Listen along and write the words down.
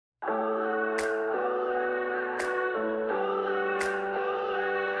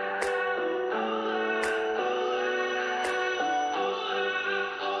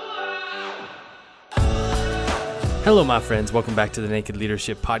Hello, my friends. Welcome back to the Naked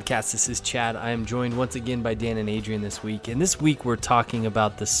Leadership Podcast. This is Chad. I am joined once again by Dan and Adrian this week. And this week we're talking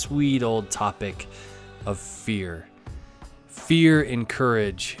about the sweet old topic of fear. Fear and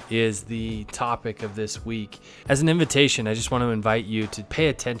courage is the topic of this week. As an invitation, I just want to invite you to pay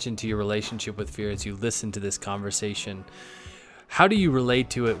attention to your relationship with fear as you listen to this conversation. How do you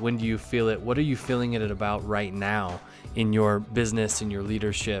relate to it? When do you feel it? What are you feeling it about right now in your business, in your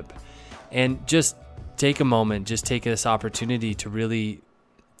leadership? And just take a moment, just take this opportunity to really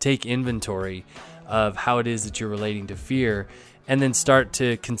take inventory of how it is that you're relating to fear, and then start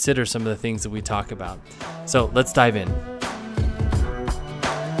to consider some of the things that we talk about. So let's dive in.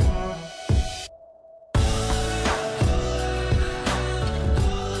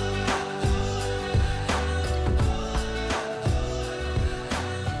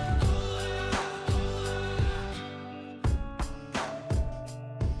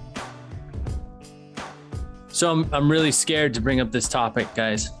 So I'm really scared to bring up this topic,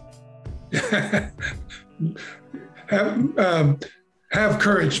 guys. Have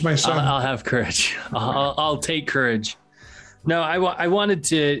courage, my son. I'll have courage. I'll take courage. No, I wanted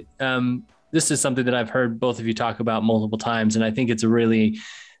to, this is something that I've heard both of you talk about multiple times. And I think it's a really,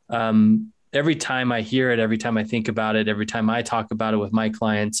 every time I hear it, every time I think about it, every time I talk about it with my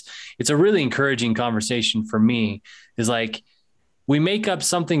clients, it's a really encouraging conversation for me. Is like, we make up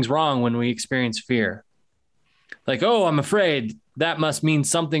something's wrong when we experience fear. Like, oh, I'm afraid. That must mean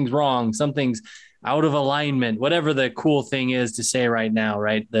something's wrong. Something's out of alignment, whatever the cool thing is to say right now,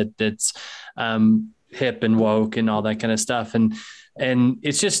 right? That's hip and woke and all that kind of stuff. And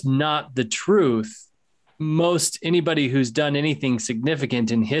it's just not the truth. Most anybody who's done anything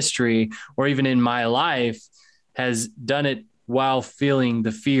significant in history or even in my life has done it while feeling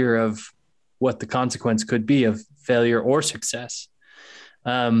the fear of what the consequence could be of failure or success.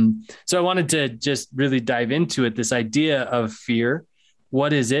 So I wanted to just really dive into it, this idea of fear.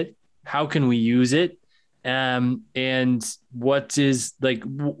 What is it? How can we use it? And what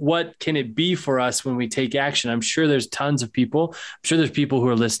can it be for us when we take action? I'm sure there's tons of people. I'm sure there's people who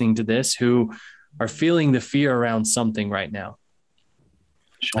are listening to this who are feeling the fear around something right now.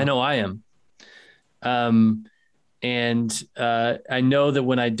 Sure. I know I am. I know that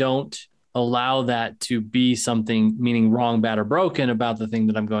when I don't allow that to be something, meaning wrong, bad, or broken about the thing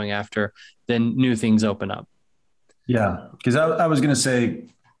that I'm going after, then new things open up. Yeah. Because I was going to say,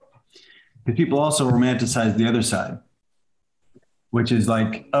 because people also romanticize the other side, which is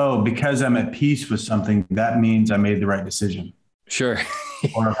like, oh, because I'm at peace with something, that means I made the right decision. Sure.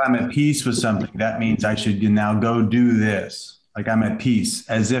 Or if I'm at peace with something, that means I should now go do this. Like I'm at peace,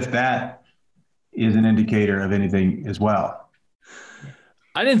 as if that is an indicator of anything as well.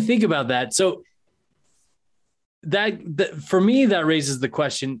 I didn't think about that. So that for me, that raises the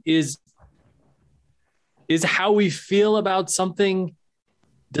question, is how we feel about something,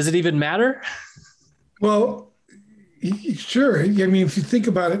 does it even matter? Well, sure. I mean, if you think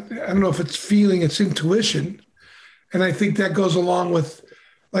about it, I don't know if it's feeling, it's intuition. And I think that goes along with,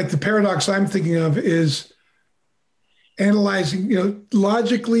 like, the paradox I'm thinking of is analyzing,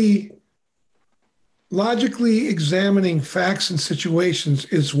 logically examining facts and situations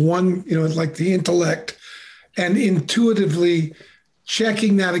is one, like the intellect, and intuitively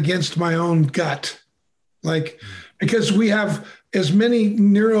checking that against my own gut. Like, because we have as many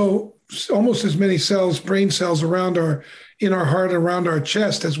almost as many cells, brain cells in our heart, around our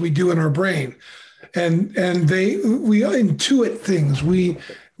chest as we do in our brain. And we intuit things. We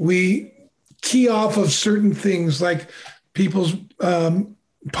key off of certain things, like people's,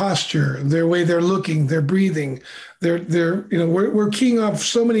 posture, their way they're looking, their breathing, we're keying off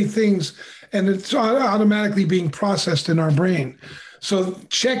so many things, and it's automatically being processed in our brain. So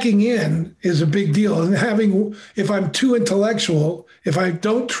checking in is a big deal. And if I'm too intellectual, if I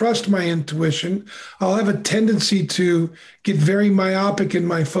don't trust my intuition, I'll have a tendency to get very myopic in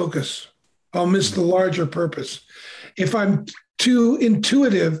my focus. I'll miss the larger purpose. If I'm too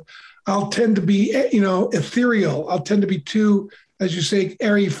intuitive, I'll tend to be, ethereal. I'll tend to be too, as you say,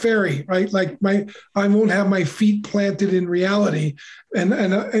 airy-fairy, right? Like I won't have my feet planted in reality. And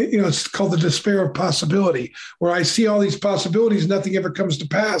it's called the despair of possibility, where I see all these possibilities, nothing ever comes to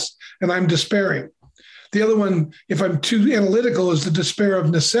pass, and I'm despairing. The other one, if I'm too analytical, is the despair of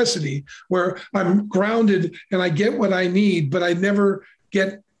necessity, where I'm grounded and I get what I need, but I never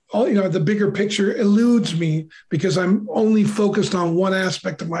get the bigger picture eludes me because I'm only focused on one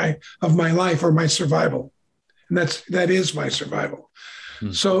aspect of my life or my survival. And that is my survival.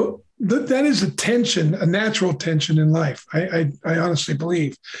 So that is a tension, a natural tension in life. I honestly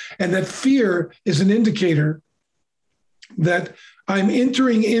believe. And that fear is an indicator that I'm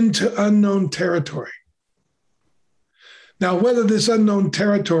entering into unknown territory. Now, whether this unknown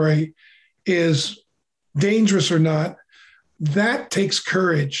territory is dangerous or not, that takes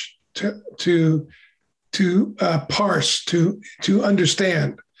courage to parse, to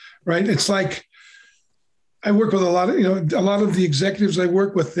understand, right? It's like I work with a lot of the executives I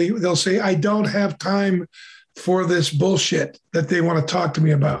work with, they'll say, I don't have time for this bullshit that they want to talk to me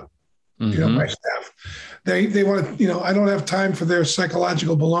about. Mm-hmm. My staff, they want to, I don't have time for their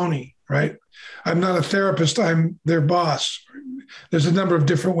psychological baloney, right? I'm not a therapist. I'm their boss. There's a number of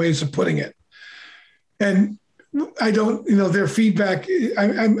different ways of putting it. And I don't, their feedback,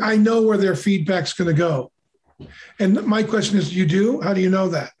 I know where their feedback's going to go. And my question is, you do? How do you know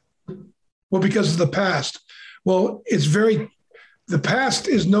that? Well, because of the past. Well, the past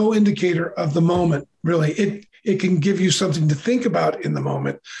is no indicator of the moment, really. It can give you something to think about in the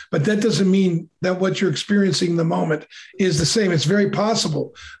moment, but that doesn't mean that what you're experiencing in the moment is the same. It's very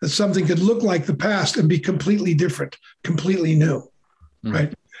possible that something could look like the past and be completely different, completely new,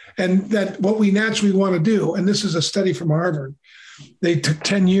 right? And that what we naturally want to do, and this is a study from Harvard, they took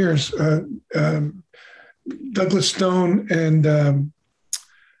 10 years, Douglas Stone and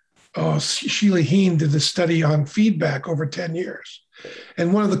Sheila Heen did a study on feedback over 10 years.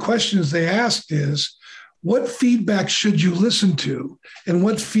 And one of the questions they asked is, what feedback should you listen to and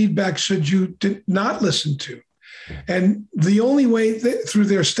what feedback should you not listen to? And the only way through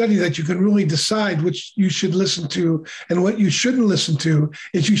their study that you can really decide which you should listen to and what you shouldn't listen to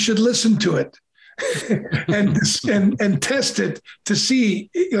is you should listen to it and test it to see,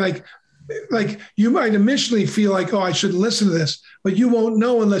 like you might initially feel like, oh, I should listen to this, but you won't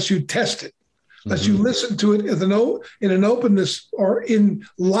know unless you test it. Unless you listen to it in an openness or in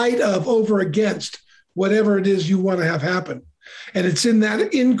light of over against whatever it is you want to have happen. And it's in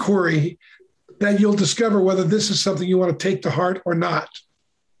that inquiry that you'll discover whether this is something you want to take to heart or not.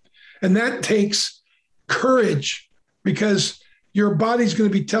 And that takes courage, because your body's going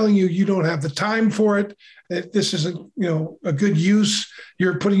to be telling you you don't have the time for it, that this isn't, a good use,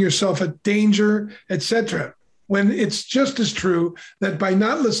 you're putting yourself at danger, etc. When it's just as true that by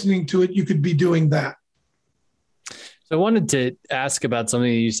not listening to it, you could be doing that. So I wanted to ask about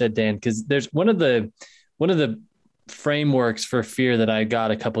something that you said, Dan, because there's one of the frameworks for fear that I got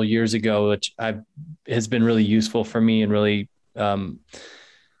a couple of years ago, which has been really useful for me and really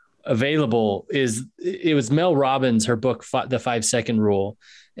available. It was Mel Robbins, her book, The 5-Second Rule,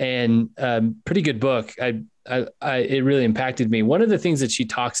 and pretty good book. It really impacted me. One of the things that she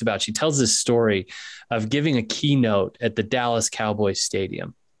talks about, she tells this story of giving a keynote at the Dallas Cowboys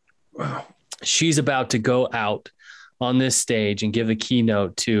Stadium. Wow. She's about to go out on this stage and give a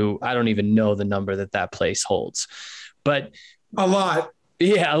keynote to, I don't even know the number that place holds, but a lot.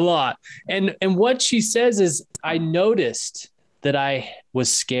 Yeah, a lot. And what she says is, I noticed that I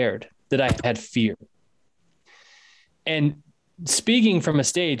was scared, that I had fear. And speaking from a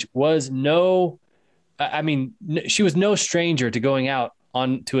stage she was no stranger to going out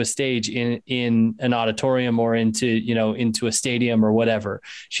onto a stage in an auditorium or into a stadium or whatever.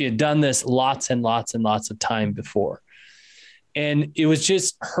 She had done this lots and lots and lots of time before. And it was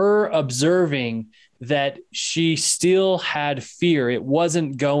just her observing that she still had fear. It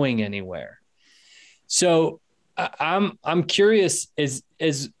wasn't going anywhere. So I'm curious as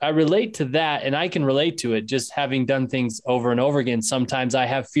I relate to that, and I can relate to it just having done things over and over again. Sometimes I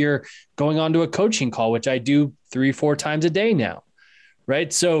have fear going on to a coaching call, which I do 3-4 times a day now.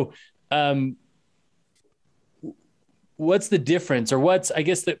 Right. So, what's the difference, or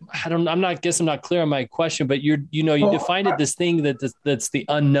I'm not clear on my question, but you defined it, this thing that's the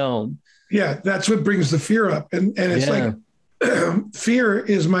unknown. Yeah. That's what brings the fear up. And it's like, fear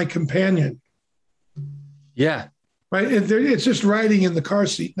is my companion. Yeah. Right. It's just riding in the car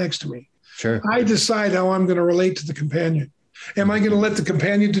seat next to me. Sure. I decide how I'm going to relate to the companion. Am I going to let the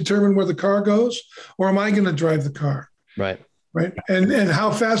companion determine where the car goes, or am I going to drive the car? Right. Right. And how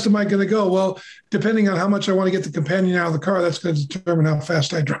fast am I going to go? Well, depending on how much I want to get the companion out of the car, that's going to determine how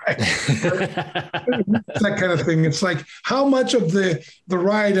fast I drive. That kind of thing. It's like, how much of the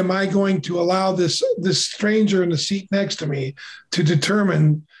ride am I going to allow this stranger in the seat next to me to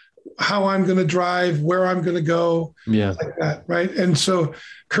determine how I'm going to drive, where I'm going to go, like that. Right. And so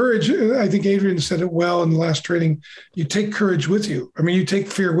courage, I think Adrian said it well in the last training, you take courage with you. I mean, you take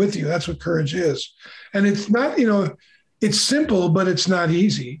fear with you. That's what courage is. And it's not, it's simple, but it's not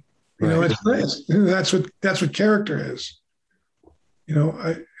easy. It's nice. That's what character is.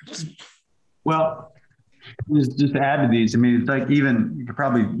 Well, just to add to these, I mean, it's like, even you could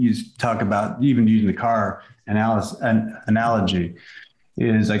probably talk about even using the car analogy,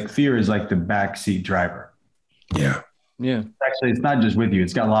 is like fear is like the backseat driver. Yeah. Yeah. Actually, it's not just with you.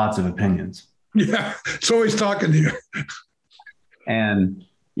 It's got lots of opinions. Yeah. It's always talking to you. And,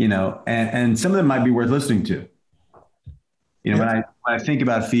 and some of them might be worth listening to. When I think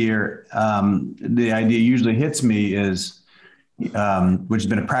about fear, the idea usually hits me is, which has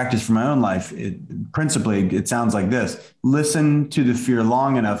been a practice for my own life. Principally, it sounds like this: listen to the fear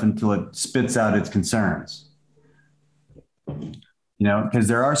long enough until it spits out its concerns. Because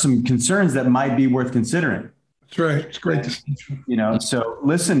there are some concerns that might be worth considering. That's right. It's a great distinction. So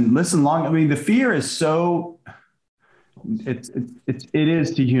listen long. I mean, the fear is so, it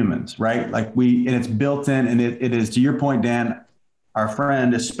is to humans, right? And it's built in, and it is, to your point, Dan, our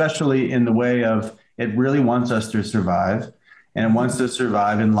friend, especially in the way of, it really wants us to survive, and it wants to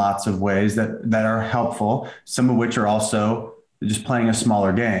survive in lots of ways that are helpful. Some of which are also just playing a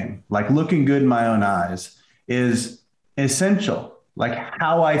smaller game. Like looking good in my own eyes is essential. Like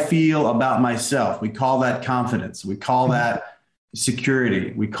how I feel about myself. We call that confidence. We call that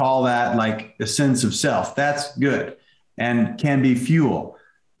security. We call that like a sense of self. That's good and can be fuel.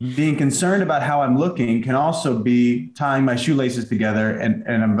 Being concerned about how I'm looking can also be tying my shoelaces together and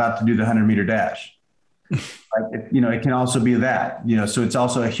I'm about to do the 100-meter dash. It can also be that, so it's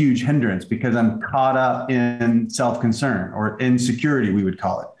also a huge hindrance because I'm caught up in self-concern or insecurity, we would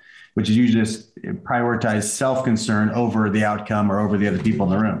call it, which is usually just prioritize self-concern over the outcome or over the other people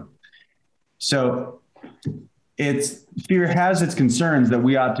in the room. So fear has its concerns that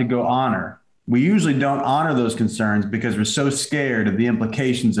we ought to go honor. We usually don't honor those concerns because we're so scared of the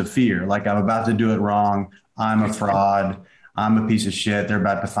implications of fear. Like, I'm about to do it wrong. I'm a fraud. I'm a piece of shit. They're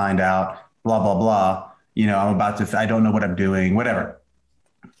about to find out, blah, blah, blah. I don't know what I'm doing, whatever.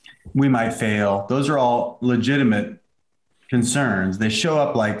 We might fail. Those are all legitimate concerns. They show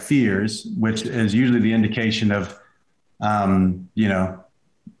up like fears, which is usually the indication of,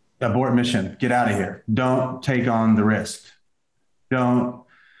 abort mission, get out of here. Don't take on the risk. Don't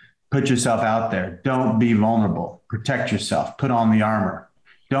put yourself out there. Don't be vulnerable. Protect yourself. Put on the armor.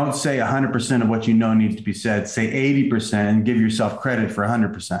 Don't say 100% of what you know needs to be said. Say 80% and give yourself credit for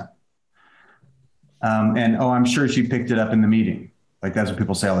 100%. I'm sure she picked it up in the meeting. Like that's what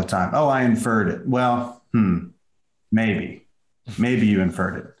people say all the time. Oh, I inferred it. Well, maybe you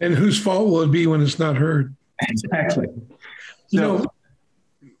inferred it. And whose fault will it be when it's not heard? Exactly.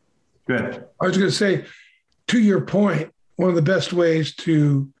 Good. I was going to say, to your point, one of the best ways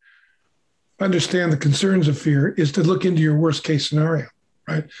to understand the concerns of fear is to look into your worst case scenario,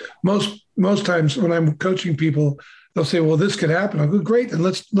 right? Most times when I'm coaching people, they'll say, well, this could happen. I'll go, great. And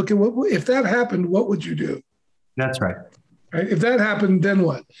let's look at if that happened, what would you do? That's right. Right? If that happened, then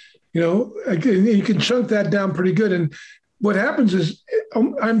what? You can chunk that down pretty good. And what happens is,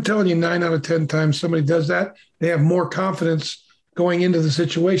 I'm telling you, 9 out of 10 times somebody does that, they have more confidence going into the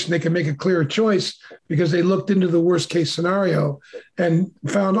situation. They can make a clearer choice because they looked into the worst case scenario and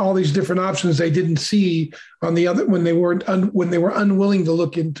found all these different options they didn't see on the other when they were unwilling to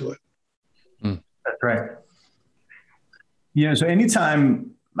look into it. That's right. So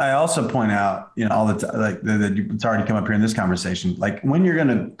anytime, I also point out, all the time, like it's already come up here in this conversation, like when you're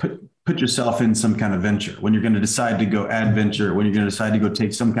going to put yourself in some kind of venture, when you're going to decide to go adventure, when you're going to decide to go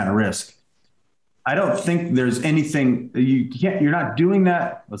take some kind of risk, I don't think there's anything you're not doing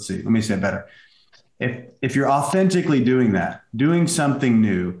that. Let me say it better. If you're authentically doing that, doing something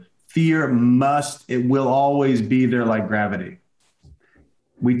new, fear it will always be there like gravity.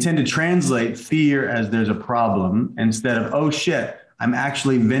 We tend to translate fear as there's a problem instead of, oh shit, I'm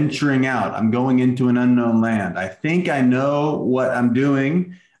actually venturing out. I'm going into an unknown land. I think I know what I'm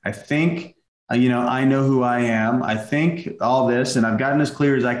doing. I think, I know who I am. I think all this, and I've gotten as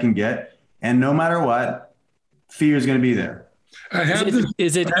clear as I can get. And no matter what, fear is going to be there.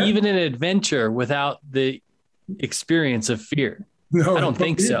 Is it even an adventure without the experience of fear? No, I don't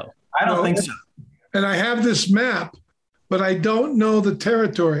think so. I don't think so. And I have this map, but I don't know the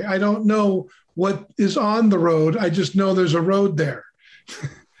territory. I don't know what is on the road. I just know there's a road there.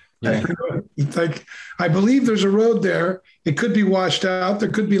 Yeah. It's like, I believe there's a road there. It could be washed out. There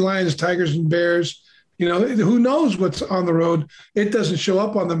could be lions, tigers, and bears. Who knows what's on the road? It doesn't show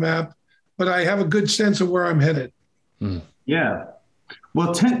up on the map, but I have a good sense of where I'm headed. Yeah.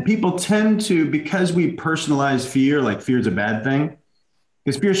 Well, people tend to, because we personalize fear, like fear is a bad thing,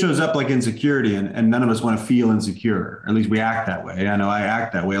 because fear shows up like insecurity, and none of us want to feel insecure. Or at least we act that way. I know I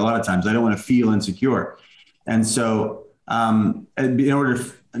act that way a lot of times. I don't want to feel insecure. And so in order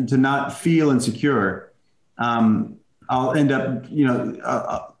to not feel insecure, I'll end up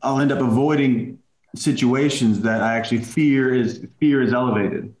avoiding situations that I actually fear is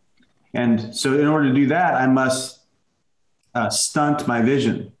elevated. And so in order to do that, I must stunt my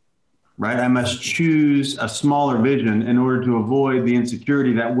vision, right? I must choose a smaller vision in order to avoid the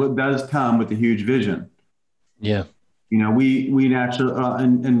insecurity that does come with a huge vision. Yeah. we naturally,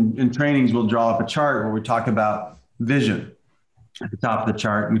 in trainings, we'll draw up a chart where we talk about vision at the top of the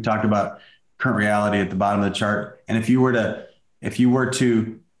chart, and we talk about current reality at the bottom of the chart. And if you were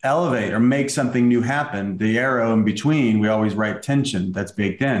to elevate or make something new happen, the arrow in between, we always write tension that's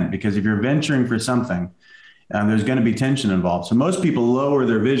baked in, because if you're venturing for something, there's going to be tension involved. So most people lower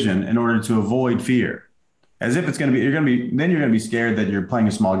their vision in order to avoid fear, as if then you're going to be scared that you're playing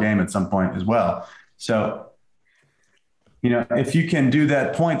a small game at some point as well. So, if you can do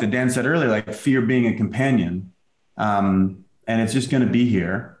that point that Dan said earlier, like fear being a companion, and it's just going to be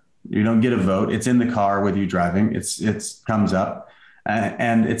here. You don't get a vote. It's in the car with you driving. It comes up,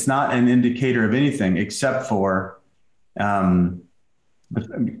 and it's not an indicator of anything except for, we'll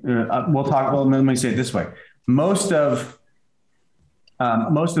talk. Well, let me say it this way: most of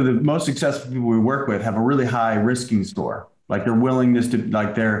the most successful people we work with have a really high risking score, like their willingness to,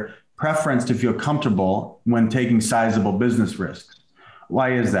 like their preference to feel comfortable when taking sizable business risks.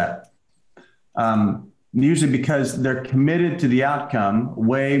 Why is that? Usually because they're committed to the outcome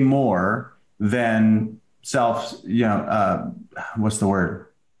way more than what's the word?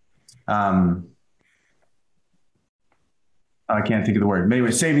 I can't think of the word. But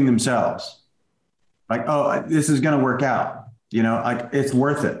anyway, saving themselves. Like, oh, this is going to work out. Like it's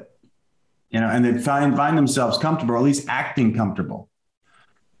worth it. And they find themselves comfortable, or at least acting comfortable.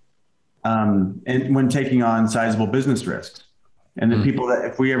 And when taking on sizable business risks. And the people that,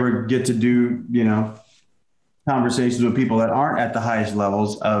 if we ever get to do, conversations with people that aren't at the highest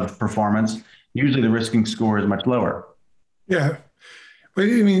levels of performance, usually the risking score is much lower. Yeah. But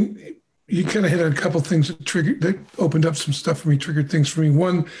I mean, you kind of hit on a couple of things that opened up some stuff for me, triggered things for me.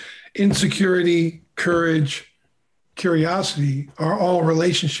 One, insecurity, courage, curiosity are all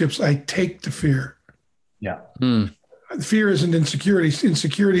relationships I take to fear. Yeah. Fear isn't insecurity.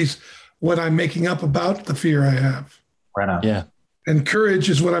 Insecurity is what I'm making up about the fear I have. Right on. Yeah. And courage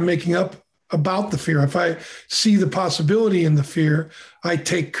is what I'm making up about the fear. If I see the possibility in the fear, I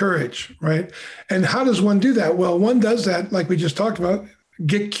take courage, right? And how does one do that? Well, one does that, like we just talked about,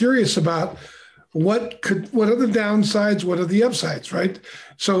 get curious about what are the downsides, what are the upsides, right?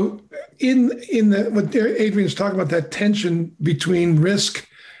 So what Adrian's talking about, that tension between risk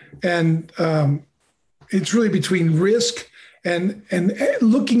and it's really between risk and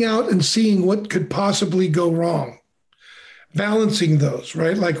looking out and seeing what could possibly go wrong. Balancing those,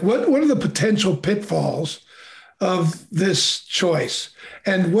 right? Like what are the potential pitfalls of this choice?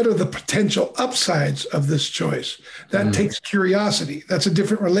 And what are the potential upsides of this choice? That takes curiosity. That's a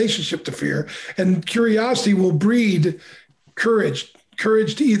different relationship to fear. And curiosity will breed courage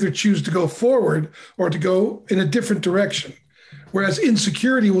to either choose to go forward or to go in a different direction. Whereas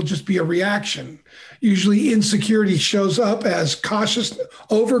insecurity will just be a reaction. Usually insecurity shows up as cautious,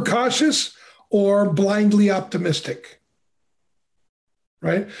 overcautious, or blindly optimistic.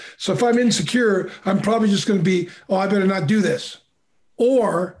 Right? So if I'm insecure, I'm probably just going to be, I better not do this.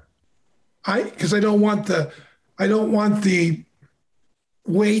 Or because I don't want the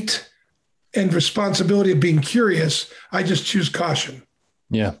weight and responsibility of being curious, I just choose caution.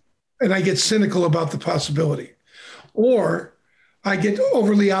 Yeah. And I get cynical about the possibility. Or I get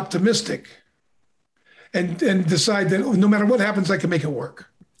overly optimistic and decide that no matter what happens, I can make it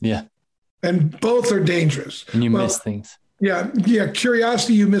work. Yeah. And both are dangerous. And you miss things. Yeah.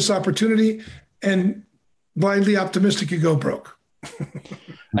 Curiosity, you miss opportunity, and blindly optimistic, you go broke.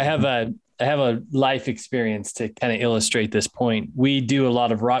 I have a life experience to kind of illustrate this point. We do a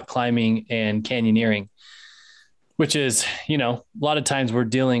lot of rock climbing and canyoneering, which is, a lot of times we're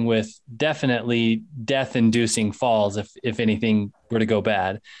dealing with definitely death-inducing falls if anything were to go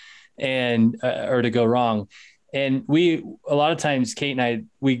bad and or to go wrong. And a lot of times, Kate and I,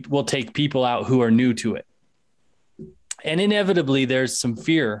 we will take people out who are new to it. And inevitably there's some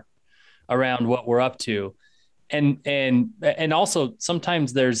fear around what we're up to. And also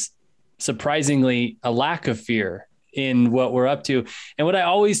sometimes there's surprisingly a lack of fear in what we're up to. And what I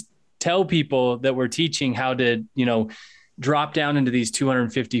always tell people that we're teaching how to, drop down into these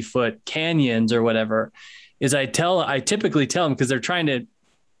 250-foot canyons or whatever is I typically tell them, because they're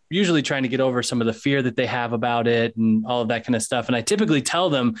usually trying to get over some of the fear that they have about it and all of that kind of stuff. And I typically tell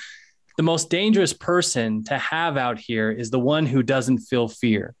them the most dangerous person to have out here is the one who doesn't feel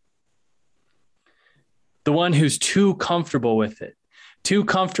fear. The one who's too comfortable with it, too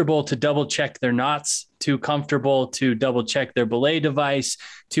comfortable to double check their knots, too comfortable to double check their belay device,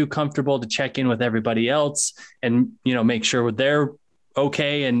 too comfortable to check in with everybody else and, make sure they're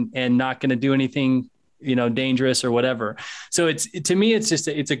okay and not going to do anything, dangerous or whatever. So to me, it's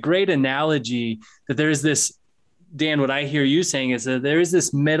a great analogy that there's this Dan, what I hear you saying is that there is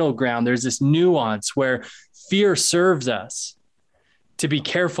this middle ground. There's this nuance where fear serves us to be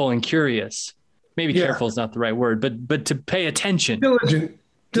careful and curious. Maybe careful is not the right word, but to pay attention. Diligent.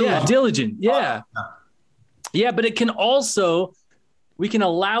 Yeah, diligent. Yeah. Yeah, but it can also, we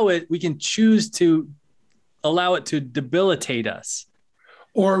can choose to allow it to debilitate us.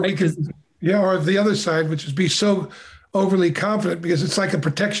 Or we can, or the other side, which is be so overly confident because it's like a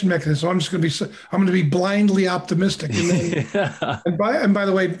protection mechanism. I'm going to be blindly optimistic. And, then, and by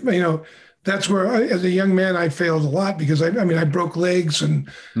the way, that's where as a young man, I failed a lot because I broke legs and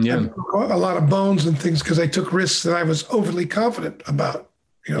I broke a lot of bones and things because I took risks that I was overly confident about,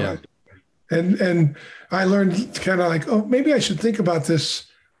 and I learned kind of like, oh, maybe I should think about this.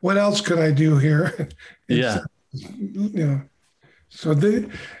 What else could I do here? So it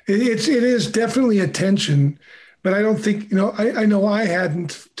is definitely a tension, but I don't think, I know I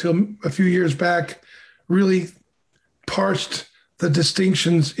hadn't till a few years back really parsed the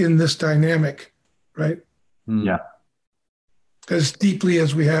distinctions in this dynamic, right? Yeah. As deeply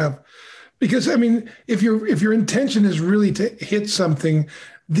as we have. Because if your intention is really to hit something,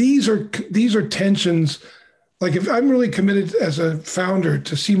 these are tensions. Like if I'm really committed as a founder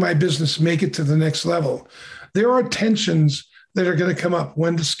to see my business make it to the next level, there are tensions that are going to come up: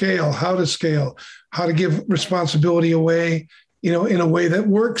 when to scale, how to give responsibility away, in a way that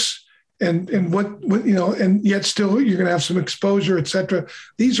works, and what and yet still you're going to have some exposure, et cetera.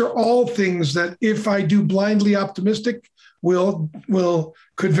 These are all things that if I do blindly optimistic,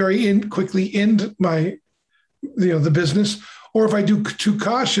 could very quickly end my, the business, or if I do too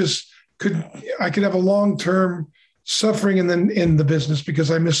cautious, I could have a long-term suffering and then end the business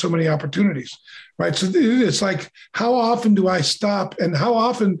because I miss so many opportunities, right? So it's like, how often do I stop, and how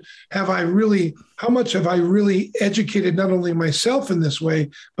much have I really educated not only myself in this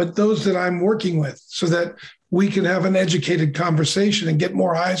way, but those that I'm working with, so that we can have an educated conversation and get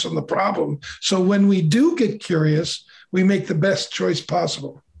more eyes on the problem. So when we do get curious, we make the best choice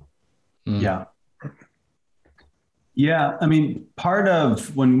possible. Yeah. Yeah. Part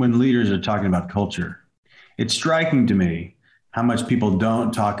of when leaders are talking about culture, it's striking to me how much people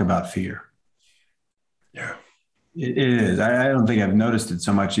don't talk about fear. Yeah. It is. I don't think I've noticed it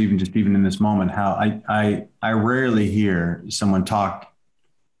so much, even in this moment, how I rarely hear someone talk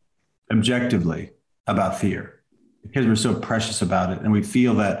objectively about fear because we're so precious about it. And we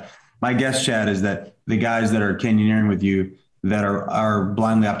feel that, my guess, Chad, is that the guys that are canyoneering with you that are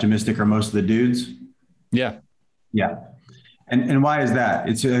blindly optimistic are most of the dudes. Yeah. Yeah. And why is that?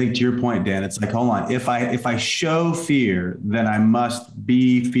 It's, I think, to your point, Dan, it's like, hold on, if I show fear, then I must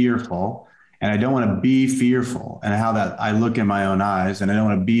be fearful, and I don't want to be fearful, and how that I look in my own eyes, and I don't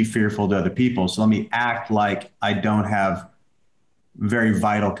want to be fearful to other people. So let me act like I don't have very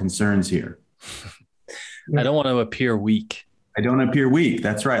vital concerns here. I don't want to appear weak. I don't appear weak.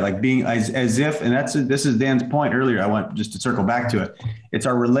 That's right. Like being as if, and this is Dan's point earlier. I want just to circle back to it. It's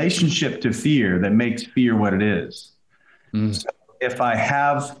our relationship to fear that makes fear what it is. So if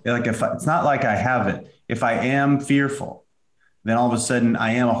it's not like I have it, if I am fearful, then all of a sudden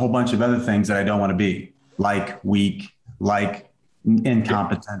I am a whole bunch of other things that I don't want to be, like weak, like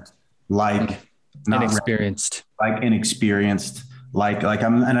incompetent, like not inexperienced, like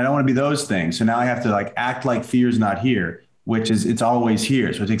I'm, and I don't want to be those things. So now I have to act like fear's not here, which is, it's always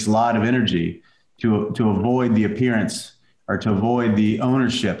here. So it takes a lot of energy to avoid the appearance, or to avoid the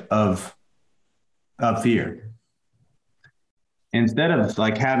ownership of fear. Instead of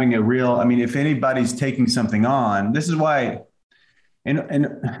having a real, if anybody's taking something on, this is why, and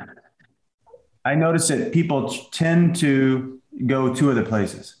I notice that people tend to go two other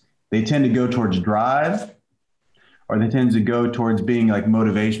places. They tend to go towards drive, or they tend to go towards being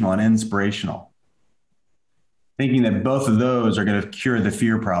motivational and inspirational, thinking that both of those are going to cure the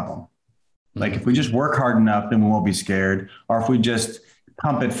fear problem. Like if we just work hard enough, then we won't be scared. Or if we just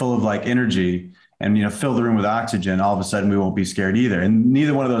pump it full of energy and, fill the room with oxygen, all of a sudden we won't be scared either. And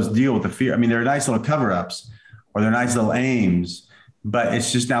neither one of those deal with the fear. They're nice little cover-ups, or they're nice little aims, but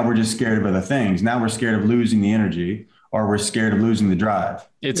it's just, now we're just scared of other things. Now we're scared of losing the energy, or we're scared of losing the drive.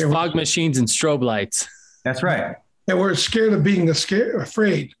 It's fog machines and strobe lights. That's right. And we're scared of being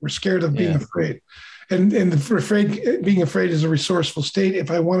afraid. We're scared of being afraid. And being afraid is a resourceful state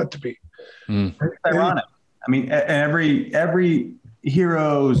if I want it to be. It's ironic. Every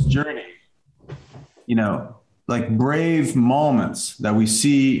hero's journey, brave moments that we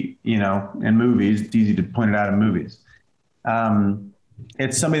see, in movies, it's easy to point it out in movies.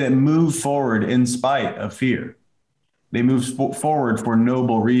 It's somebody that moved forward in spite of fear. They moved forward for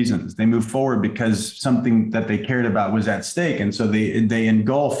noble reasons. They moved forward because something that they cared about was at stake. And so they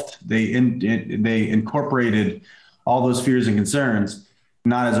incorporated all those fears and concerns,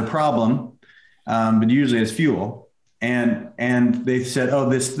 not as a problem, but usually as fuel. And they said, oh,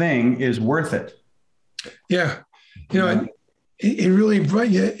 this thing is worth it. Yeah. It really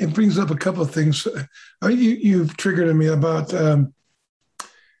it brings up a couple of things. You've triggered in me about,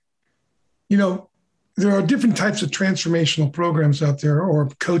 there are different types of transformational programs out there, or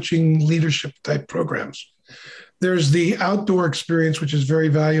coaching leadership type programs. There's the outdoor experience, which is very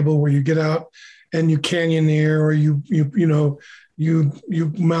valuable, where you get out and you canyoneer, or you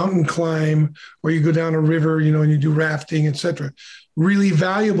mountain climb, or you go down a river, and you do rafting, etc. Really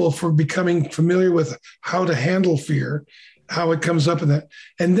valuable for becoming familiar with how to handle fear, how it comes up in that.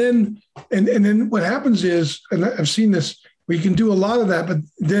 And then what happens is, and I've seen this, where you can do a lot of that, but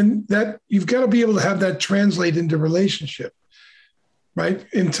then that you've got to be able to have that translate into relationship, right?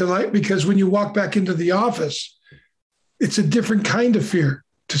 Because when you walk back into the office, it's a different kind of fear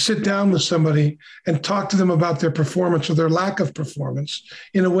to sit down with somebody and talk to them about their performance or their lack of performance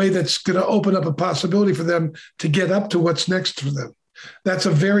in a way that's going to open up a possibility for them to get up to what's next for them. That's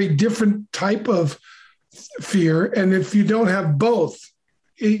a very different type of fear. And if you don't have both,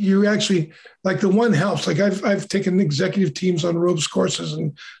 you actually, like, the one helps. Like I've taken executive teams on ropes courses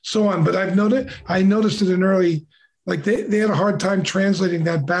and so on, but I noticed it in early, like they had a hard time translating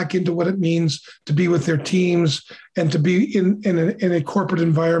that back into what it means to be with their teams and to be in a corporate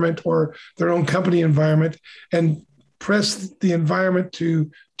environment or their own company environment, and press the environment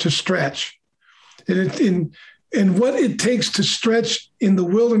to stretch. And what it takes to stretch in the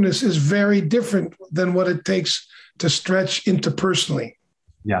wilderness is very different than what it takes to stretch interpersonally.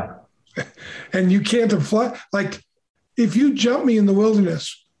 Yeah. And you can't apply, like, if you jump me in the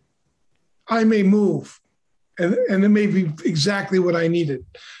wilderness, I may move, and it may be exactly what I needed.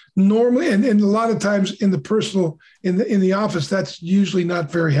 Normally, and a lot of times in the office, that's usually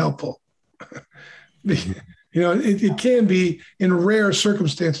not very helpful. It can be in rare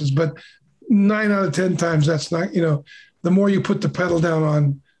circumstances, but 9 out of 10 times that's not, the more you put the pedal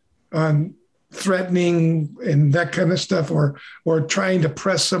down on threatening and that kind of stuff, or trying to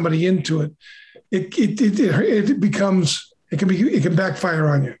press somebody into it, it can backfire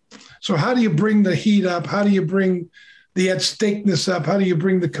on you. So how do you bring the heat up? How do you bring the at stakeness up? How do you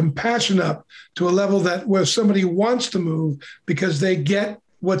bring the compassion up to a level where somebody wants to move because they get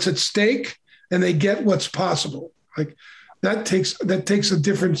what's at stake and they get what's possible? Like, that takes a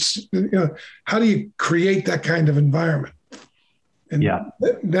difference. How do you create that kind of environment? And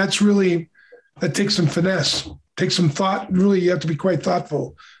that takes some finesse, takes some thought. Really, you have to be quite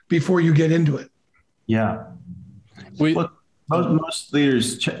thoughtful before you get into it. Yeah. Most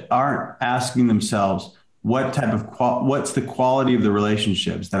leaders aren't asking themselves what's the quality of the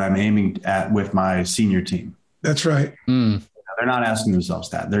relationships that I'm aiming at with my senior team. That's right. They're not asking themselves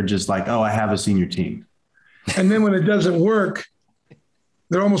that. They're just like, oh, I have a senior team. And then when it doesn't work,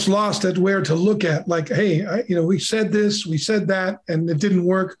 they're almost lost at where to look at. Like, hey, we said this, we said that, and it didn't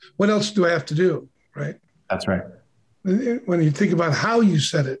work. What else do I have to do? Right. That's right. When you think about how you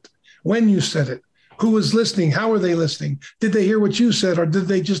said it, when you said it, who was listening, how were they listening? Did they hear what you said, or did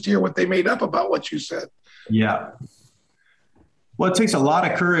they just hear what they made up about what you said? Yeah. Well, it takes a lot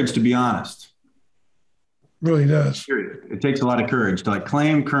of courage, to be honest. Really does. It takes a lot of courage to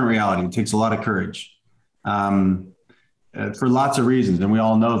claim current reality. It takes a lot of courage. For lots of reasons, and we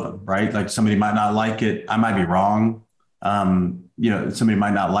all know them, right? Like, somebody might not like it. I might be wrong. Somebody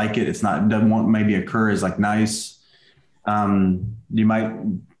might not like it. Doesn't maybe occur as nice. You might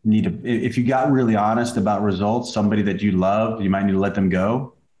need to, if you got really honest about results, somebody that you love, you might need to let them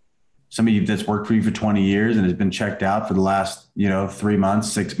go. Somebody that's worked for you for 20 years and has been checked out for the last, 3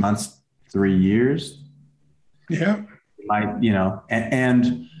 months, 6 months, 3 years. Yeah.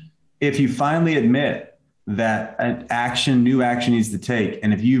 And if you finally admit that new action needs to take,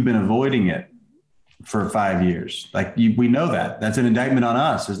 and if you've been avoiding it for 5 years, we know that's an indictment on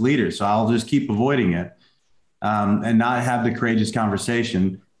us as leaders. So I'll just keep avoiding it and not have the courageous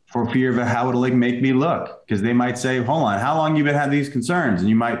conversation for fear of how it'll make me look. Because they might say, hold on, how long you been having these concerns? And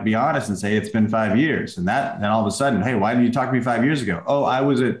you might be honest and say, it's been 5 years. And then all of a sudden, hey, why didn't you talk to me 5 years ago? Oh, I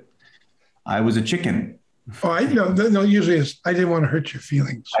was a chicken. Oh, no, usually it's, I didn't want to hurt your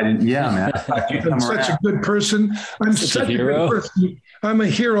feelings. I didn't. Yeah, man. I'm such a good person. I'm such a good person. I'm a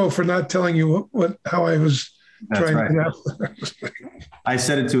hero for not telling you how I was trying to. I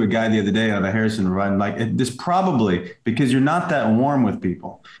said it to a guy the other day on a Harrison run, this probably, because you're not that warm with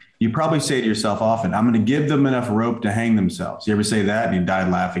people. You probably say to yourself often, I'm going to give them enough rope to hang themselves. You ever say that? And he died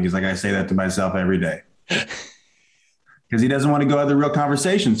laughing. He's like, I say that to myself every day. Because he doesn't want to go have the real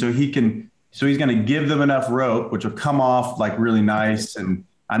conversation. So he's going to give them enough rope, which will come off really nice. And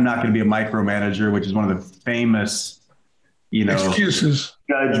I'm not going to be a micromanager, which is one of the famous, excuses,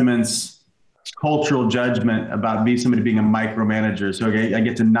 judgments, cultural judgment about somebody being a micromanager. So I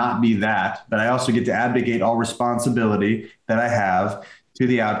get to not be that, but I also get to abdicate all responsibility that I have to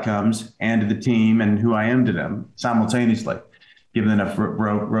the outcomes and to the team and who I am to them simultaneously, give them enough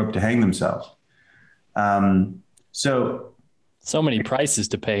rope to hang themselves. So many prices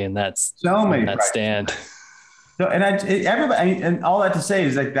to pay in that stand. So, everybody, and all that to say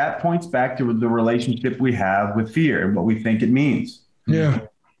is like that points back to the relationship we have with fear and what we think it means. Yeah.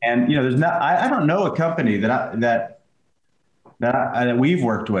 And there's I don't know a company that we've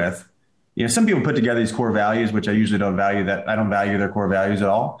worked with. Some people put together these core values, which I usually don't value. I don't value their core values at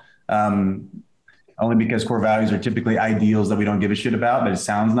all. Only because core values are typically ideals that we don't give a shit about, but it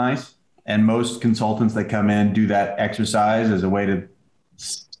sounds nice. And most consultants that come in do that exercise as a way to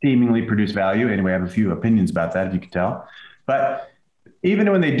seemingly produce value. Anyway, I have a few opinions about that, if you can tell. But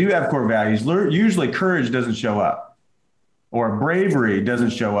even when they do have core values, usually courage doesn't show up or bravery doesn't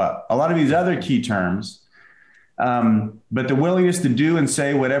show up. A lot of these other key terms, but the willingness to do and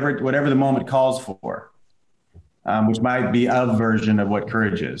say whatever the moment calls for, which might be a version of what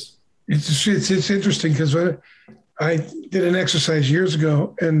courage is. It's interesting because I did an exercise years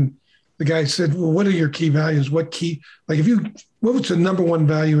ago and the guy said, well, what are your key values? What was the number one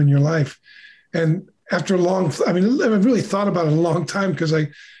value in your life? And after I've really thought about it a long time because I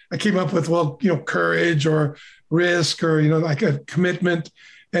came up with, courage or risk or, like a commitment.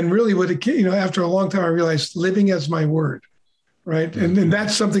 And really after a long time, I realized living as my word, right? Mm-hmm. And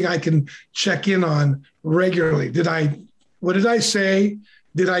that's something I can check in on regularly. What did I say?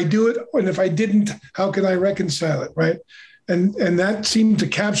 Did I do it? And if I didn't, how can I reconcile it, right? And that seemed to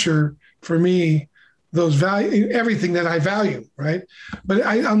capture for me those value, everything that I value, right? But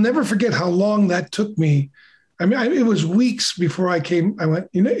I'll never forget how long that took me. It was weeks before I went,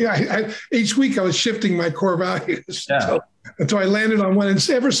 each week I was shifting my core values. Yeah. Until I landed on one. And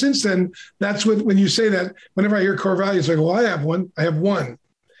ever since then, that's when you say that, whenever I hear core values, I go, well, I have one.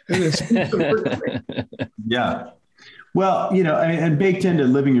 And it's yeah. Well, and baked into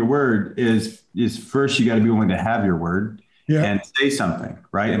living your word is first, you got to be willing to have your word and say something,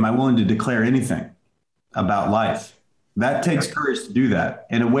 right? Am I willing to declare anything about life? That takes courage to do that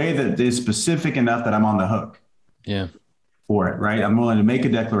in a way that is specific enough that I'm on the hook for it, right? I'm willing to make a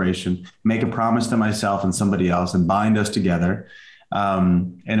declaration, make a promise to myself and somebody else and bind us together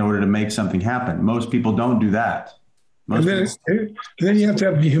in order to make something happen. Most people don't do that. And then you have to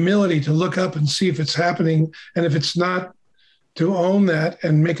have the humility to look up and see if it's happening. And if it's not, to own that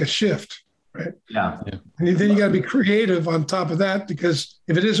and make a shift, right? Yeah. And then you got to be creative on top of that, because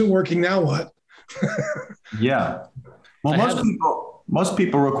if it isn't working, now what? Yeah. Well, most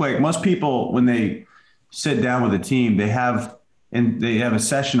people real quick, most people, when they sit down with a team, they have a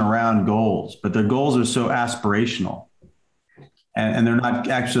session around goals, but their goals are so aspirational. And they're not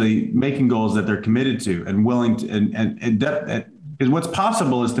actually making goals that they're committed to and willing to, because what's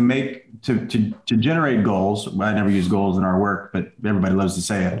possible is to generate goals. I never use goals in our work, but everybody loves to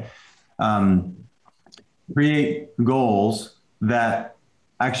say it. Create goals that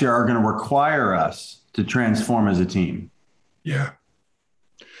actually are going to require us to transform as a team. Yeah.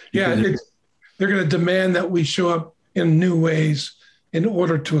 Yeah. They're going to demand that we show up in new ways in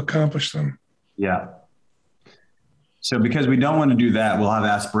order to accomplish them. Yeah. So because we don't want to do that, we'll have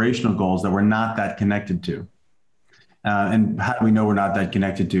aspirational goals that we're not that connected to. And how do we know we're not that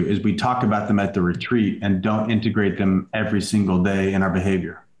connected to is we talk about them at the retreat and don't integrate them every single day in our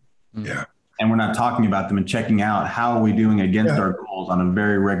behavior. Yeah. And we're not talking about them and checking out how are we doing against our goals on a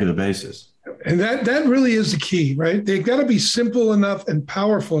very regular basis. And that really is the key, right? They've got to be simple enough and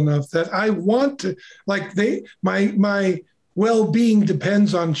powerful enough that I want to, my well-being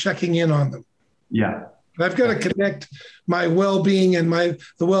depends on checking in on them. Yeah. I've got to connect my well-being and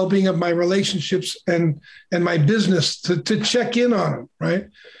the well-being of my relationships and my business to check in on them, right?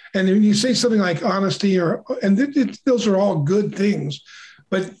 And when you say something like honesty those are all good things,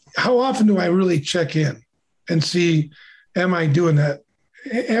 but how often do I really check in and see, am I doing that?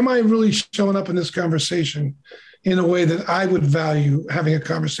 Am I really showing up in this conversation in a way that I would value having a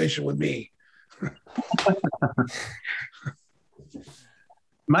conversation with me? Am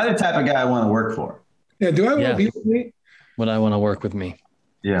I the type of guy I want to work for? Yeah. Do I want to be with me? Would I want to work with me?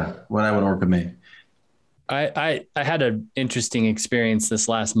 Yeah. Would I want to work with me? I had an interesting experience this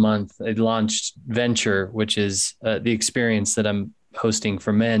last month. I launched Venture, which is the experience that I'm hosting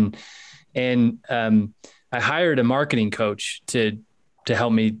for men. And I hired a marketing coach to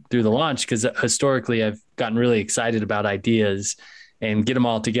help me through the launch, because historically I've gotten really excited about ideas and get them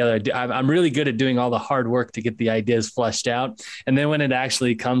all together. I'm really good at doing all the hard work to get the ideas fleshed out. And then when it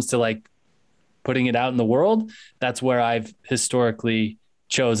actually comes to like putting it out in the world, that's where I've historically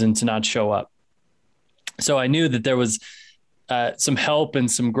chosen to not show up. So I knew that there was some help and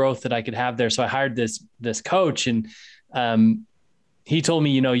some growth that I could have there. So I hired this coach, and he told me,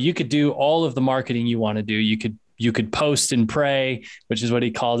 you could do all of the marketing you want to do. You could post and pray, which is what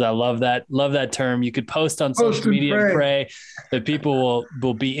he calls. I love that term. You could post on social media and pray that people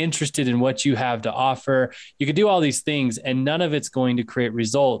will be interested in what you have to offer. You could do all these things, and none of it's going to create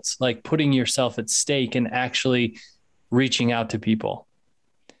results like putting yourself at stake and actually reaching out to people,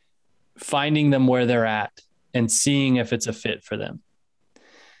 finding them where they're at and seeing if it's a fit for them.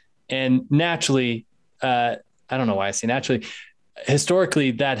 And naturally, I don't know why I say naturally,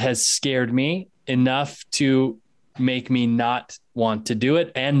 historically, that has scared me enough to make me not want to do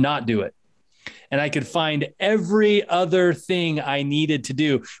it and not do it. And I could find every other thing I needed to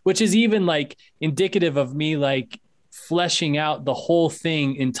do, which is even like indicative of me like fleshing out the whole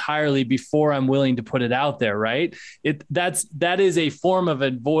thing entirely before I'm willing to put it out there. Right. That is a form of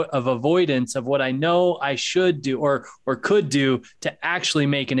avoidance of what I know I should do or could do to actually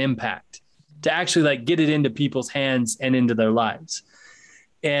make an impact, to actually like get it into people's hands and into their lives.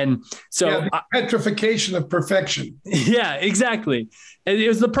 And so the petrification of perfection. Yeah, exactly. And it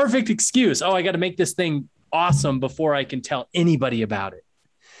was the perfect excuse. Oh, I got to make this thing awesome before I can tell anybody about it.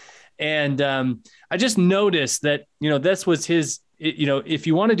 And I just noticed that, this was his, if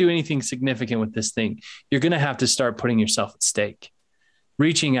you want to do anything significant with this thing, you're going to have to start putting yourself at stake,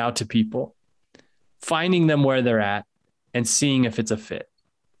 reaching out to people, finding them where they're at and seeing if it's a fit.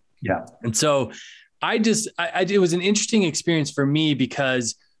 Yeah. And so it was an interesting experience for me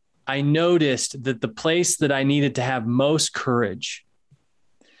because I noticed that the place that I needed to have most courage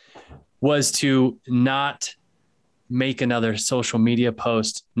was to not make another social media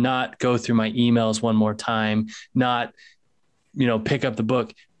post, not go through my emails one more time, not, pick up the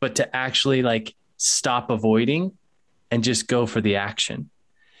book, but to actually like stop avoiding and just go for the action.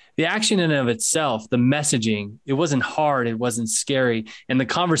 The action in and of itself, the messaging, it wasn't hard. It wasn't scary. And the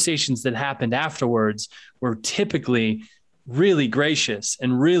conversations that happened afterwards were typically really gracious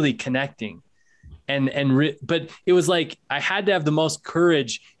and really connecting. But it was like, I had to have the most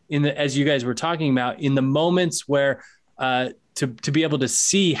courage as you guys were talking about, in the moments where, to be able to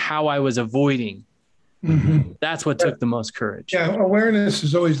see how I was avoiding. Mm-hmm. That's what took the most courage. Yeah. Awareness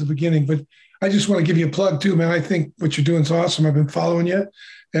is always the beginning, but I just want to give you a plug too, man. I think what you're doing is awesome. I've been following you.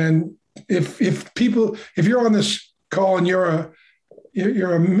 And if you're on this call and you're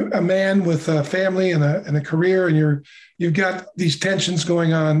a man with a family and a career, and you've got these tensions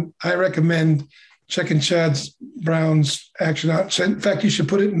going on, I recommend checking Chad Brown's action out. In fact, you should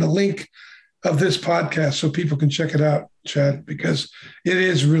put it in the link of this podcast so people can check it out, Chad, because it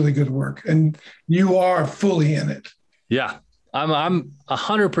is really good work and you are fully in it. Yeah, I'm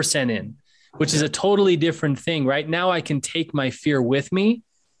 100% in, which is a totally different thing. Right now, I can take my fear with me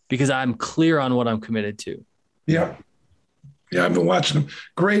because I'm clear on what I'm committed to. Yeah. Yeah, I've been watching them.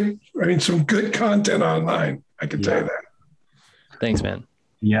 Great. I mean, some good content online. I can tell you that. Thanks, man.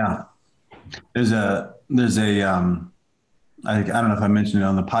 Yeah. There's a I don't know if I mentioned it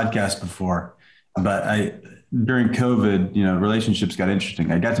on the podcast before, but during COVID, relationships got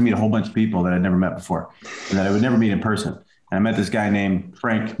interesting. I got to meet a whole bunch of people that I'd never met before and that I would never meet in person. And I met this guy named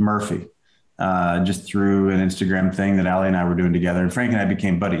Frank Murphy. Just through an Instagram thing that Allie and I were doing together. And Frank and I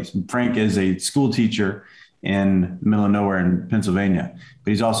became buddies. Frank is a school teacher in the middle of nowhere in Pennsylvania,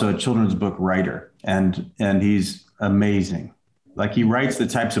 but he's also a children's book writer. And he's amazing. Like he writes the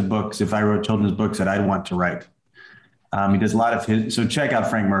types of books, if I wrote children's books, that I'd want to write. He does a lot of so check out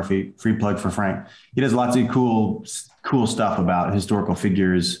Frank Murphy, free plug for Frank. He does lots of cool stuff about historical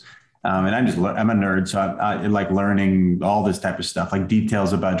figures. And I'm a nerd. So I like learning all this type of stuff, like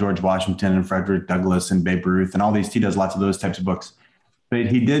details about George Washington and Frederick Douglass and Babe Ruth and all these. He does lots of those types of books. But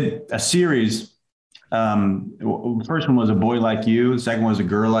he did a series. The first one was A Boy Like You. The second one was A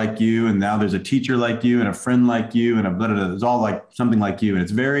Girl Like You. And now there's a teacher like you and a friend like you and it's all like something like you. And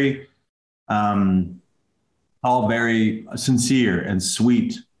it's very, all very sincere and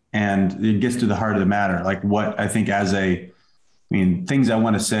sweet. And it gets to the heart of the matter. Like what I think things I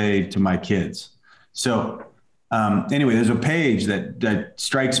want to say to my kids. So anyway, there's a page that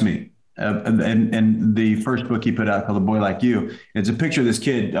strikes me. And the first book he put out called A Boy Like You, it's a picture of this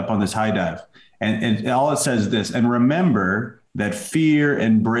kid up on this high dive. And all it says is this, and remember that fear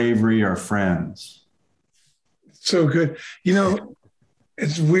and bravery are friends. So good.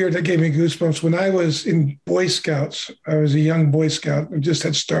 It's weird. That gave me goosebumps. When I was in Boy Scouts, I was a young Boy Scout. I just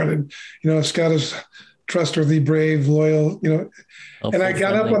had started, a scout is trustworthy, brave, loyal, and I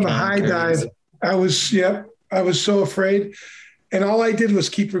got up on the high dive. I was so afraid. And all I did was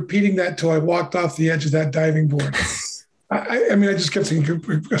keep repeating that till I walked off the edge of that diving board. I just kept saying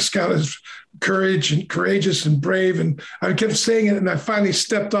a scout is courage and courageous and brave. And I kept saying it, and I finally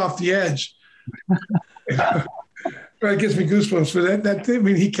stepped off the edge. It gives me goosebumps.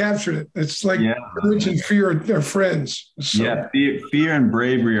 But he captured it. It's like courage and fear are friends. So. Yeah, fear and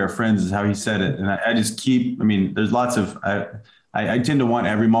bravery are friends is how he said it. And I just keep, there's lots of, I tend to want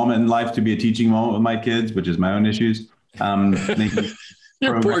every moment in life to be a teaching moment with my kids, which is my own issues.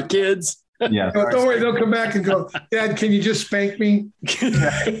 Your poor kids. Yeah. Don't worry, they'll come back and go, Dad, can you just spank me?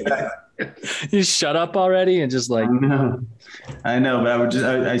 You shut up already and just like. I know, but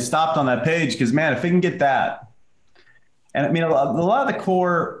I stopped on that page because, man, if we can get that. And a lot of the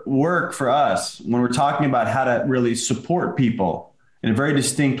core work for us when we're talking about how to really support people in a very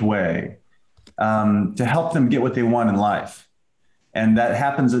distinct way to help them get what they want in life. And that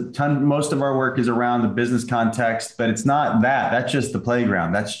happens a ton. Most of our work is around the business context, but it's not that. That's just the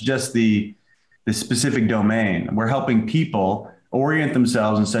playground. That's just the specific domain. We're helping people orient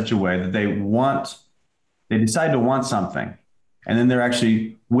themselves in such a way that they decide to want something. And then they're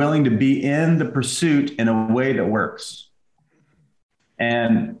actually willing to be in the pursuit in a way that works.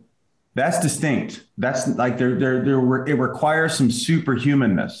 And that's distinct. That's like it requires some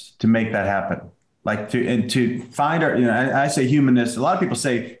superhumanness to make that happen. Like to find our, I say humanness. A lot of people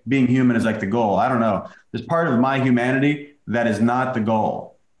say being human is like the goal. I don't know. There's part of my humanity that is not the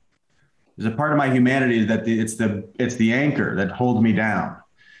goal. There's a part of my humanity that it's the anchor that holds me down.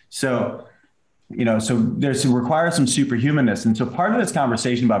 So, so requires some superhumanness. And so part of this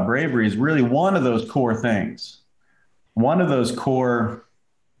conversation about bravery is really one of those core things. One of those core,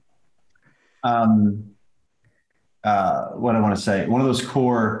 one of those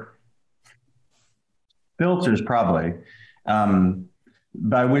core filters probably,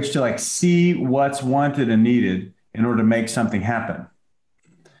 by which to see what's wanted and needed in order to make something happen.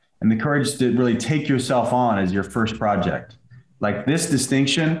 And the courage to really take yourself on as your first project. Like this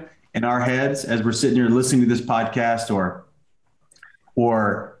distinction in our heads as we're sitting here listening to this podcast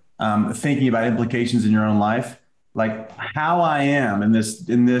or thinking about implications in your own life, like how I am in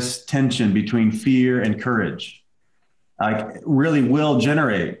this tension between fear and courage, really will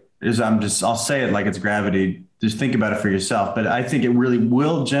generate I'll say it like it's gravity. Just think about it for yourself. But I think it really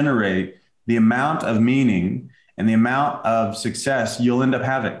will generate the amount of meaning and the amount of success you'll end up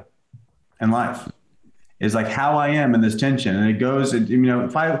having in life is like how I am in this tension. And it goes,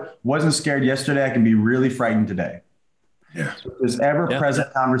 if I wasn't scared yesterday, I can be really frightened today. Yeah. So this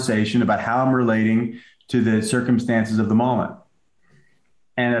ever-present conversation about how I'm relating to the circumstances of the moment.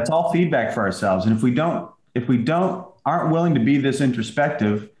 And it's all feedback for ourselves. And if we aren't willing to be this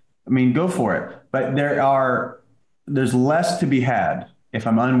introspective, go for it. But there's less to be had if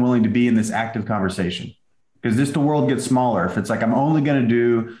I'm unwilling to be in this active conversation, because the world gets smaller. If it's like, I'm only going to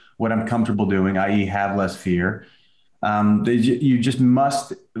do what I'm comfortable doing, i.e. have less fear, you just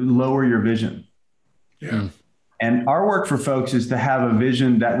must lower your vision. Yeah. And our work for folks is to have a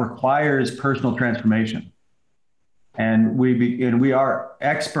vision that requires personal transformation. And we are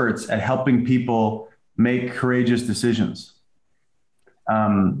experts at helping people make courageous decisions.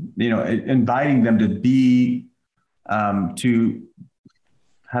 Inviting them to be, how do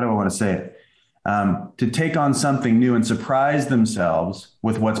I want to say it? To take on something new and surprise themselves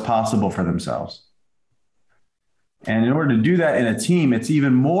with what's possible for themselves. And in order to do that in a team, it's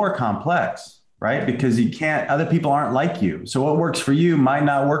even more complex, right? Because other people aren't like you. So what works for you might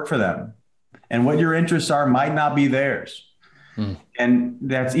not work for them. And what your interests are might not be theirs. And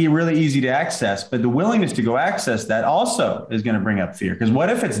that's really easy to access, but the willingness to go access that also is going to bring up fear. Because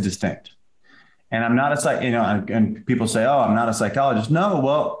what if it's distinct? And I'm not and people say, oh, I'm not a psychologist. No,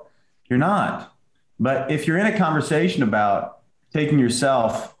 well, you're not. But if you're in a conversation about taking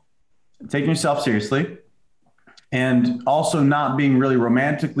yourself seriously and also not being really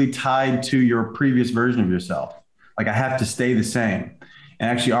romantically tied to your previous version of yourself, like I have to stay the same. And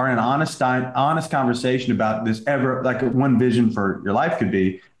actually are in an honest conversation about this one vision for your life could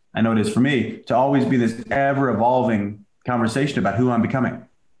be, I know it is for me, to always be this ever evolving conversation about who I'm becoming.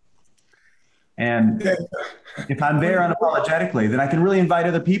 And if I'm there unapologetically, then I can really invite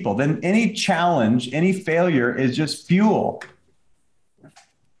other people. Then any challenge, any failure is just fuel.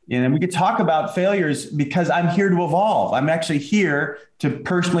 And we could talk about failures because I'm here to evolve. I'm actually here to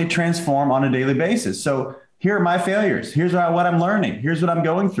personally transform on a daily basis. So here are my failures. Here's what I'm learning. Here's what I'm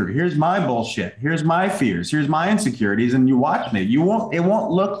going through. Here's my bullshit. Here's my fears. Here's my insecurities. And you watch me. It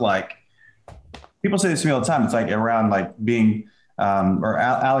won't look like, people say this to me all the time. It's like around like being, or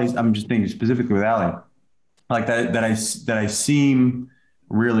Allie's, I'm just thinking specifically with Allie. like that I seem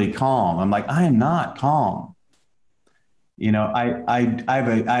really calm. I'm like, I am not calm. You know, I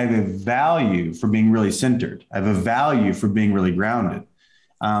have a value for being really centered. I have a value for being really grounded.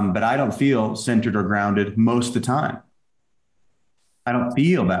 But I don't feel centered or grounded most of the time. I don't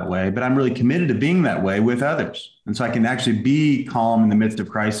feel that way, but I'm really committed to being that way with others. And so I can actually be calm in the midst of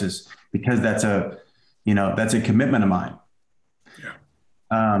crisis because that's a commitment of mine.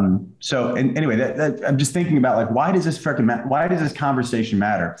 So anyway, I'm just thinking about like, why does this conversation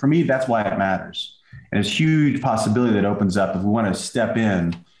matter? For me, that's why it matters. And it's a huge possibility that opens up if we want to step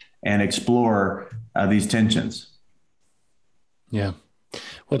in and explore these tensions. Yeah.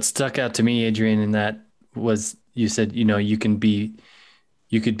 What stuck out to me, Adrian, in that was you said, you could be,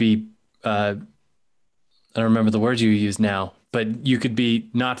 I don't remember the words you use now, but you could be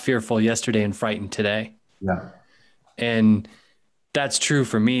not fearful yesterday and frightened today. Yeah. And that's true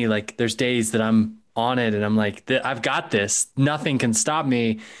for me. Like there's days that I'm on it and I'm like, I've got this, nothing can stop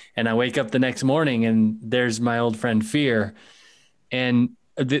me. And I wake up the next morning and there's my old friend fear. And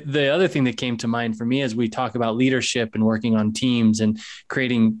the other thing that came to mind for me as we talk about leadership and working on teams and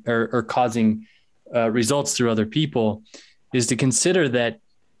creating or causing results through other people is to consider that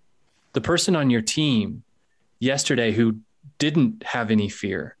the person on your team yesterday who didn't have any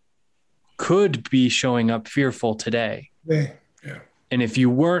fear could be showing up fearful today. Yeah. And if you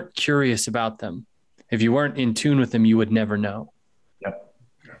weren't curious about them, if you weren't in tune with them, you would never know. Yep.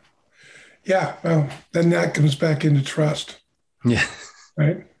 Yeah. Well, then that comes back into trust. Yeah.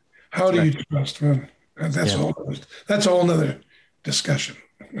 Right. How do you trust? Well, that's a whole nother discussion.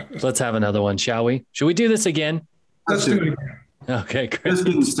 Let's have another one, shall we? Should we do this again? Let's do it again. Okay, great. Just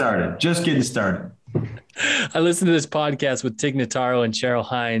getting started. I listen to this podcast with Tig Notaro and Cheryl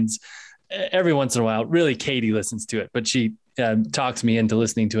Hines every once in a while. Really, Katie listens to it, but she talks me into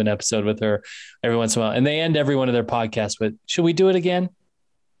listening to an episode with her every once in a while. And they end every one of their podcasts with, should we do it again?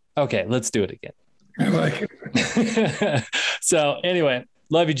 Okay, let's do it again. I like it. So anyway,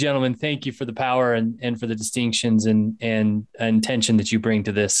 love you, gentlemen. Thank you for the power and for the distinctions and intention that you bring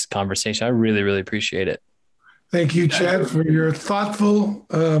to this conversation. I really, really appreciate it. Thank you, Chad, for your thoughtful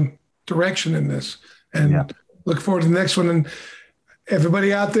direction in this. And look forward to the next one. And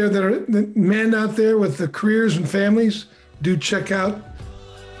everybody out there the men out there with the careers and families, do check out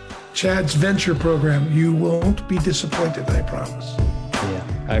Chad's venture program. You won't be disappointed, I promise.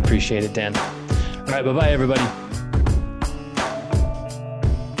 Yeah, I appreciate it, Dan. All right, bye-bye, everybody.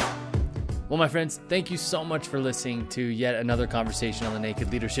 Well, my friends, thank you so much for listening to yet another conversation on the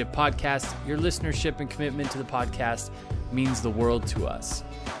Naked Leadership Podcast. Your listenership and commitment to the podcast means the world to us.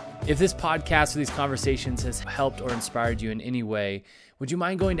 If this podcast or these conversations has helped or inspired you in any way, would you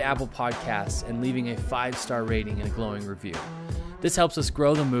mind going to Apple Podcasts and leaving a 5-star rating and a glowing review? This helps us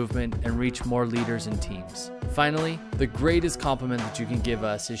grow the movement and reach more leaders and teams. Finally, the greatest compliment that you can give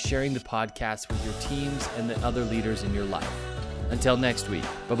us is sharing the podcast with your teams and the other leaders in your life. Until next week,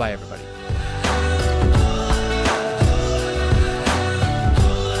 bye-bye, everybody.